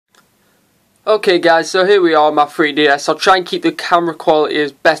Okay guys, so here we are on my 3DS. I'll try and keep the camera quality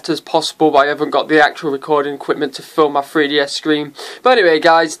as best as possible, but I haven't got the actual recording equipment to film my 3DS screen. But anyway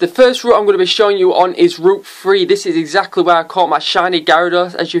guys, the first route I'm going to be showing you on is Route 3. This is exactly where I caught my shiny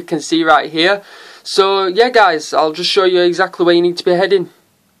Gyarados, as you can see right here. So yeah guys, I'll just show you exactly where you need to be heading.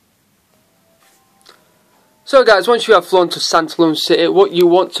 So guys, once you have flown to Santalune City, what you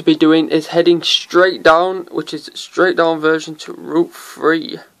want to be doing is heading straight down, which is straight down version to Route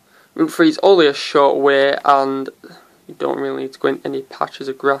 3. Route 3 is only a short way, and you don't really need to go in any patches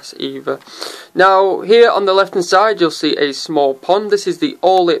of grass either. Now, here on the left hand side, you'll see a small pond. This is the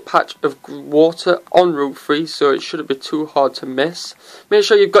only patch of water on Route 3, so it shouldn't be too hard to miss. Make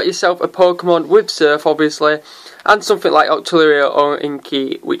sure you've got yourself a Pokemon with Surf, obviously, and something like Octilleria or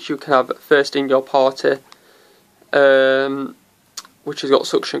Inky, which you can have first in your party, which has got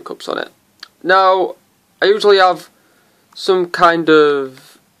suction cups on it. Now, I usually have some kind of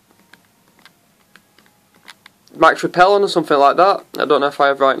max repel on or something like that. I don't know if I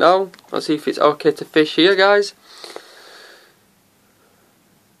have right now. Let's see if it's okay to fish here, guys.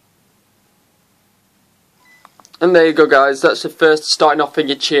 And there you go, guys. That's the first starting off in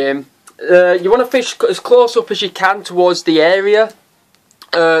your chain. You want to fish as close up as you can towards the area,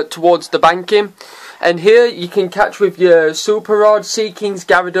 towards the banking. And here you can catch with your Super Rod, Sea Kings,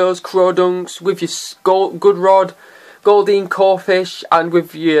 Gyarados, Crawdunks, with your Good Rod, Goldeen, Corfish, and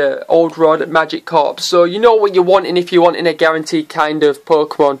with your Old Rod, Magikarp. So you know what you're wanting if you're wanting a guaranteed kind of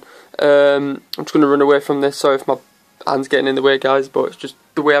Pokemon. I'm just going to run away from this. Sorry if my hand's getting in the way, guys, but it's just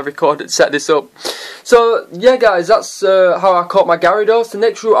the way I recorded, set this up. So yeah guys, that's how I caught my Gyarados. The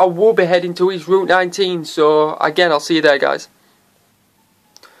next route I will be heading to is Route 19. So again, I'll see you there, guys.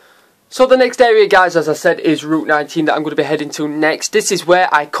 So the next area, guys, as I said, is Route 19 that I'm going to be heading to next. This is where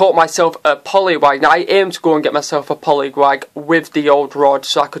I caught myself a Poliwag. Now, I aim to go and get myself a Poliwag with the Old Rod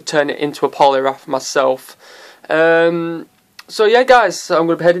so I could turn it into a Poliwrath myself. So yeah, guys, I'm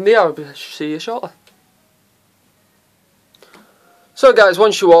going to be heading there. I'll see you shortly. So guys,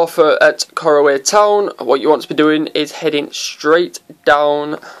 once you're off at Corraway Town, what you want to be doing is heading straight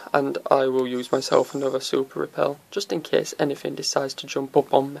down, and I will use myself another Super Repel, just in case anything decides to jump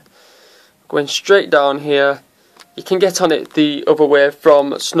up on me. Going straight down here. You can get on it the other way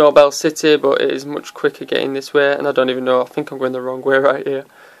from Snowbell City, but it is much quicker getting this way, and I don't even know, I think I'm going the wrong way right here.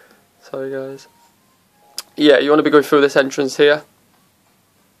 Sorry guys. Yeah, you want to be going through this entrance here.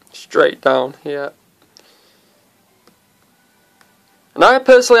 Straight down here. And I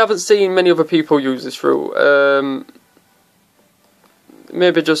personally haven't seen many other people use this route.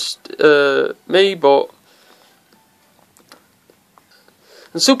 Maybe just me, but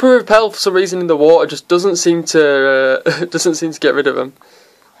and Super Repel for some reason in the water just doesn't seem to get rid of them.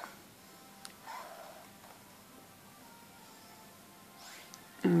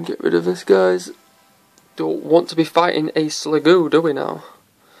 Get rid of this, guys. Don't want to be fighting a Sliggoo, do we now?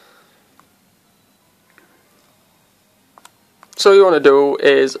 So you want to do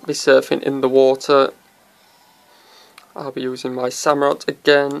is be surfing in the water. I'll be using my Samurott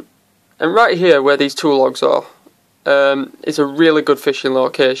again. And right here where these two logs are, is a really good fishing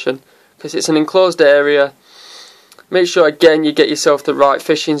location because it's an enclosed area. Make sure again you get yourself the right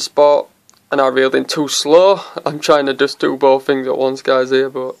fishing spot. And I reeled in too slow. I'm trying to just do both things at once, guys, here,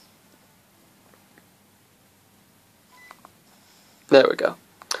 but there we go.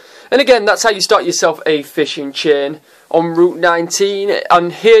 And again, that's how you start yourself a fishing chain on Route 19.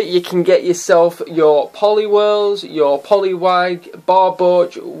 And here you can get yourself your Poliwhirls, your Poliwag,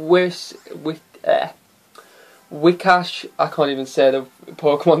 Barboach, Wiccash, I can't even say the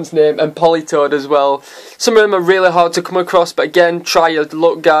Pokemon's name, and Politoed as well. Some of them are really hard to come across, but again, try your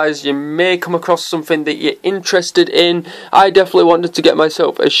luck, guys. You may come across something that you're interested in. I definitely wanted to get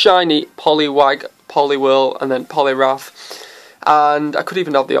myself a shiny Poliwag, Poliwhirl, and then Poliwrath. And I could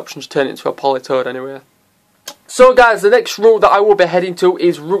even have the option to turn it into a Politoed anyway. So guys, the next route that I will be heading to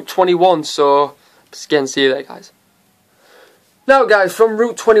is Route 21, so again, see you there, guys. Now guys, from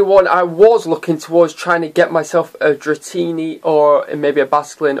Route 21 I was looking towards trying to get myself a Dratini or maybe a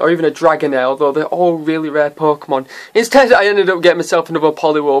Basculin or even a Dragonair, although they're all really rare Pokemon. Instead I ended up getting myself another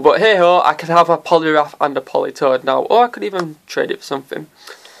Poliwhirl, but hey ho, I could have a Poliwrath and a Politoed now, or I could even trade it for something.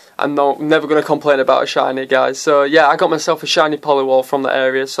 I'm never going to complain about a shiny, guys. So yeah, I got myself a shiny Poliwhirl from that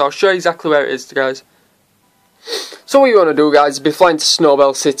area, so I'll show you exactly where it is, guys. So what you want to do, guys, is be flying to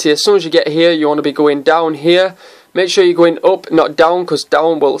Snowbell City. As soon as you get here, you want to be going down here. Make sure you're going up, not down, because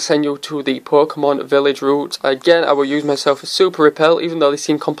down will send you to the Pokemon Village route. Again, I will use myself a Super Repel, even though they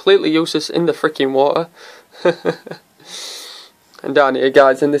seem completely useless in the freaking water. And down here,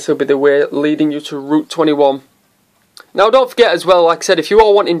 guys, and this will be the way leading you to Route 21. Now don't forget as well, like I said, if you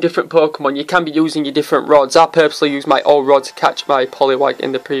are wanting different Pokemon, you can be using your different rods. I purposely use my old rod to catch my Poliwag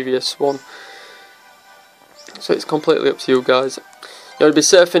in the previous one. So it's completely up to you guys. You're going to be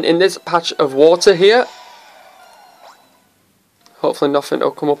surfing in this patch of water here. Hopefully nothing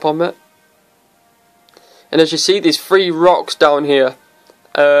will come up on me. And as you see, there's 3 rocks down here.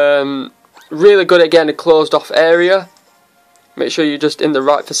 Really good, again, a closed off area. Make sure you're just in the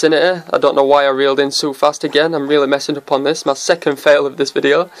right vicinity. I don't know why I reeled in so fast again. I'm really messing up on this. My second fail of this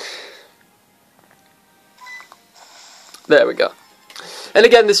video. There we go. And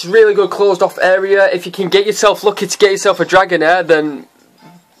again, this really good closed off area. If you can get yourself lucky to get yourself a Dragonair, then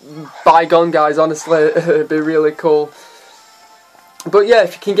bygone guys, honestly, it'd be really cool. But yeah,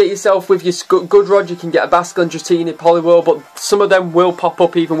 if you can get yourself with your good rod, you can get a Basculin, Dratini, Poliwhirl, but some of them will pop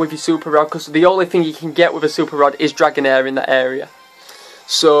up even with your Super Rod, because the only thing you can get with a Super Rod is Dragonair in that area.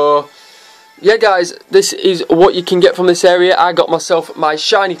 So, yeah guys, this is what you can get from this area. I got myself my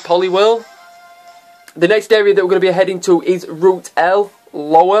shiny Poliwhirl. The next area that we're going to be heading to is Route 8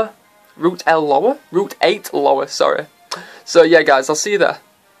 lower, sorry. So yeah guys, I'll see you there.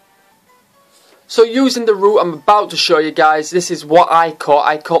 So using the route I'm about to show you guys, this is what I caught.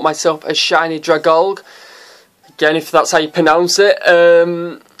 I caught myself a shiny Dragolg. Again, if that's how you pronounce it.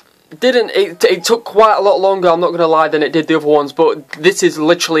 It took quite a lot longer, I'm not going to lie, than it did the other ones. But this is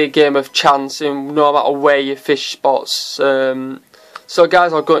literally a game of chance, in no matter where you fish spots. So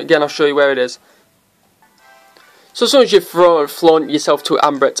guys, I'll show you where it is. So as soon as you've flown yourself to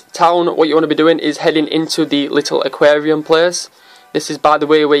Ambret Town, what you want to be doing is heading into the little aquarium place. This is, by the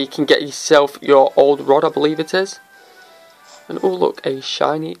way, where you can get yourself your old rod, I believe it is. And oh look, a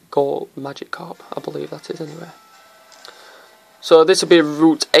shiny gold Magikarp, I believe that is anyway. So this will be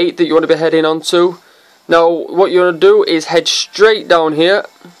Route 8 that you want to be heading on to. Now what you want to do is head straight down here.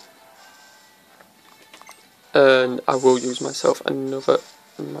 And I will use myself another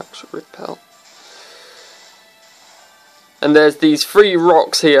Max Repel. And there's these 3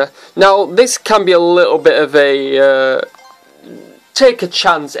 rocks here. Now this can be a little bit of a take a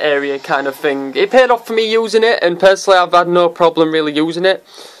chance area kind of thing. It paid off for me using it, and personally I've had no problem really using it.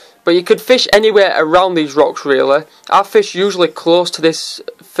 But you could fish anywhere around these rocks really. I fish usually close to this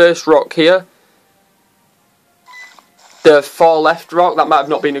first rock here. The far left rock, that might have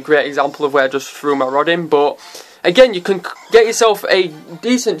not been a great example of where I just threw my rod in, but again, you can get yourself a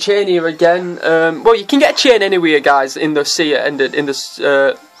decent chain here again. Well, you can get a chain anywhere guys in the sea in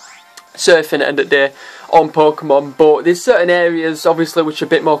the surfing at the end of the day on Pokemon, but there's certain areas obviously which are a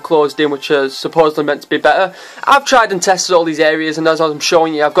bit more closed in, which are supposedly meant to be better. I've tried and tested all these areas, and as I'm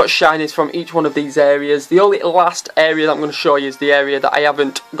showing you, I've got shinies from each one of these areas. The only last area that I'm going to show you is the area that I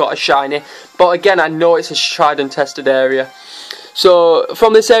haven't got a shiny, but again, I know it's a tried and tested area. So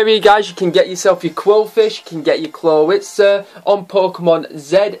from this area guys, you can get yourself your Quillfish, you can get your Clawitzer on Pokemon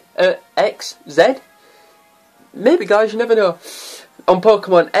Z, maybe guys, you never know. On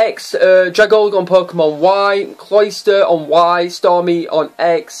Pokemon X, Dragolg on Pokemon Y, Cloyster on Y, Stormy on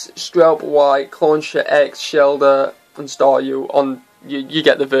X, Strelp Y, Clauncher X, Shelder and Staryu on, you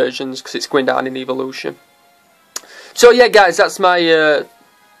get the versions because it's going down in evolution. So yeah guys, that's my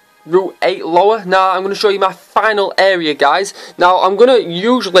Route 8 lower. Now I'm going to show you my final area guys. Now I'm going to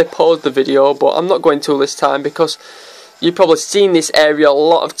usually pause the video, but I'm not going to this time because you've probably seen this area a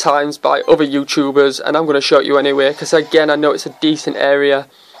lot of times by other YouTubers, and I'm going to show it you anyway, because again, I know it's a decent area.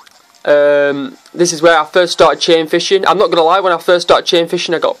 This is where I first started chain fishing. I'm not going to lie, when I first started chain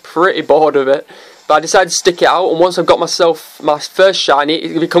fishing, I got pretty bored of it. But I decided to stick it out, and once I've got myself my first shiny,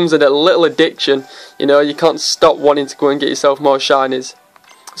 it becomes a little addiction. You know, you can't stop wanting to go and get yourself more shinies.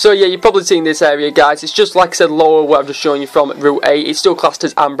 So yeah, you've probably seen this area guys. It's just like I said lower where I've just shown you from at Route 8. It's still classed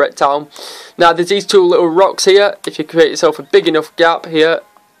as Ambret Town. Now there's these 2 little rocks here. If you create yourself a big enough gap here.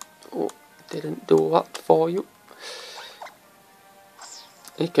 Oh, didn't do that for you.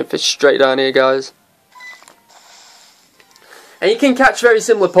 You can fish straight down here guys. And you can catch very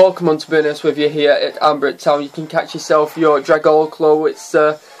similar Pokemon, to be honest with you, here at Ambret Town. You can catch yourself your Dragolg,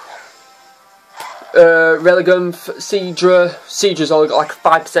 Clawitzer, Religunf, Seedra's only got like a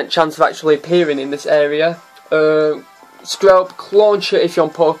 5% chance of actually appearing in this area. Skrelp, Clauncher if you're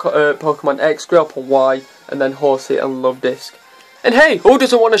on Pokemon X, Skrelp on Y, and then Horsey and Love Disc. And hey, who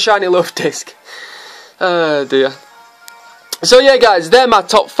doesn't want a shiny Love Disc? Oh dear. So yeah guys, they're my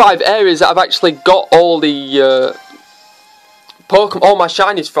top 5 areas that I've actually got all the Pokemon, all my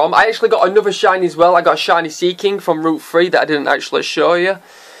shinies from. I actually got another shiny as well. I got a shiny Seaking from Route 3 that I didn't actually show you.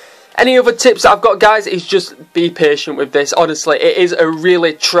 Any other tips that I've got guys is just be patient with this. Honestly, it is a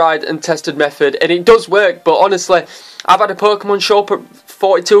really tried and tested method, and it does work. But honestly, I've had a Pokemon show up at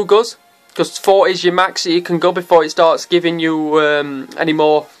 42 Guzz. because 40 is your max that you can go before it starts giving you any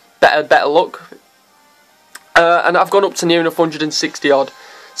more better luck. And I've gone up to near enough 160 odd.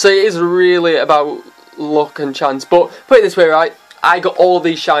 So it is really about luck and chance. But put it this way, right? I got all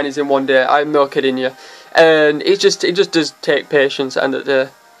these shinies in one day. I'm not kidding you. And it just does take patience at the end of the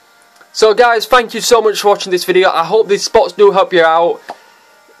day. So guys, thank you so much for watching this video. I hope these spots do help you out.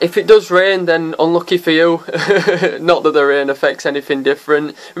 If it does rain, then unlucky for you. Not that the rain affects anything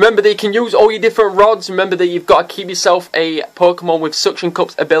different. Remember that you can use all your different rods. Remember that you've got to keep yourself a Pokemon with Suction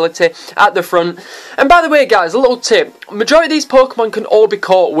Cups ability at the front. And by the way guys, a little tip. Majority of these Pokemon can all be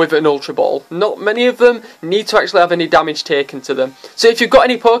caught with an Ultra Ball. Not many of them need to actually have any damage taken to them. So if you've got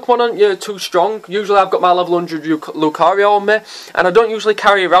any Pokemon on you too strong, usually I've got my level 100 Lucario on me. And I don't usually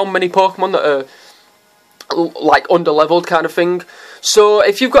carry around many Pokemon that are like under-leveled kind of thing. So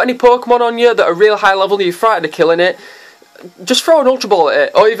if you've got any Pokemon on you that are real high level and you're frightened of killing it, just throw an Ultra Ball at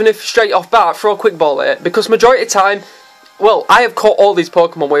it, or even if straight off bat, throw a Quick Ball at it, because majority of the time, well, I have caught all these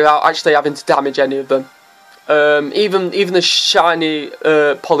Pokemon without actually having to damage any of them. Even the shiny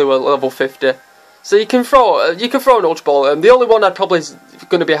Poliwhirl level 50. So you can throw an Ultra Ball at them. The only one I'd probably is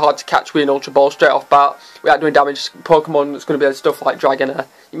going to be hard to catch with an Ultra Ball straight off bat without doing damage. Pokemon that's going to be stuff like Dragonair.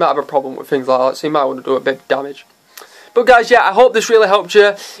 You might have a problem with things like that, so you might want to do a bit of damage. But guys, yeah, I hope this really helped you.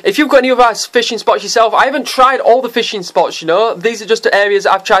 If you've got any other fishing spots yourself, I haven't tried all the fishing spots, you know. These are just areas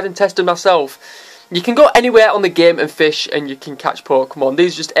that I've tried and tested myself. You can go anywhere on the game and fish, and you can catch Pokemon.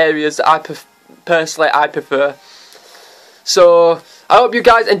 These are just areas that I prefer. So I hope you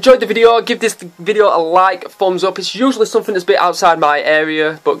guys enjoyed the video. Give this video a like, thumbs up. It's usually something that's a bit outside my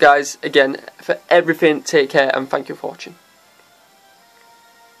area. But guys, again, for everything, take care and thank you for watching.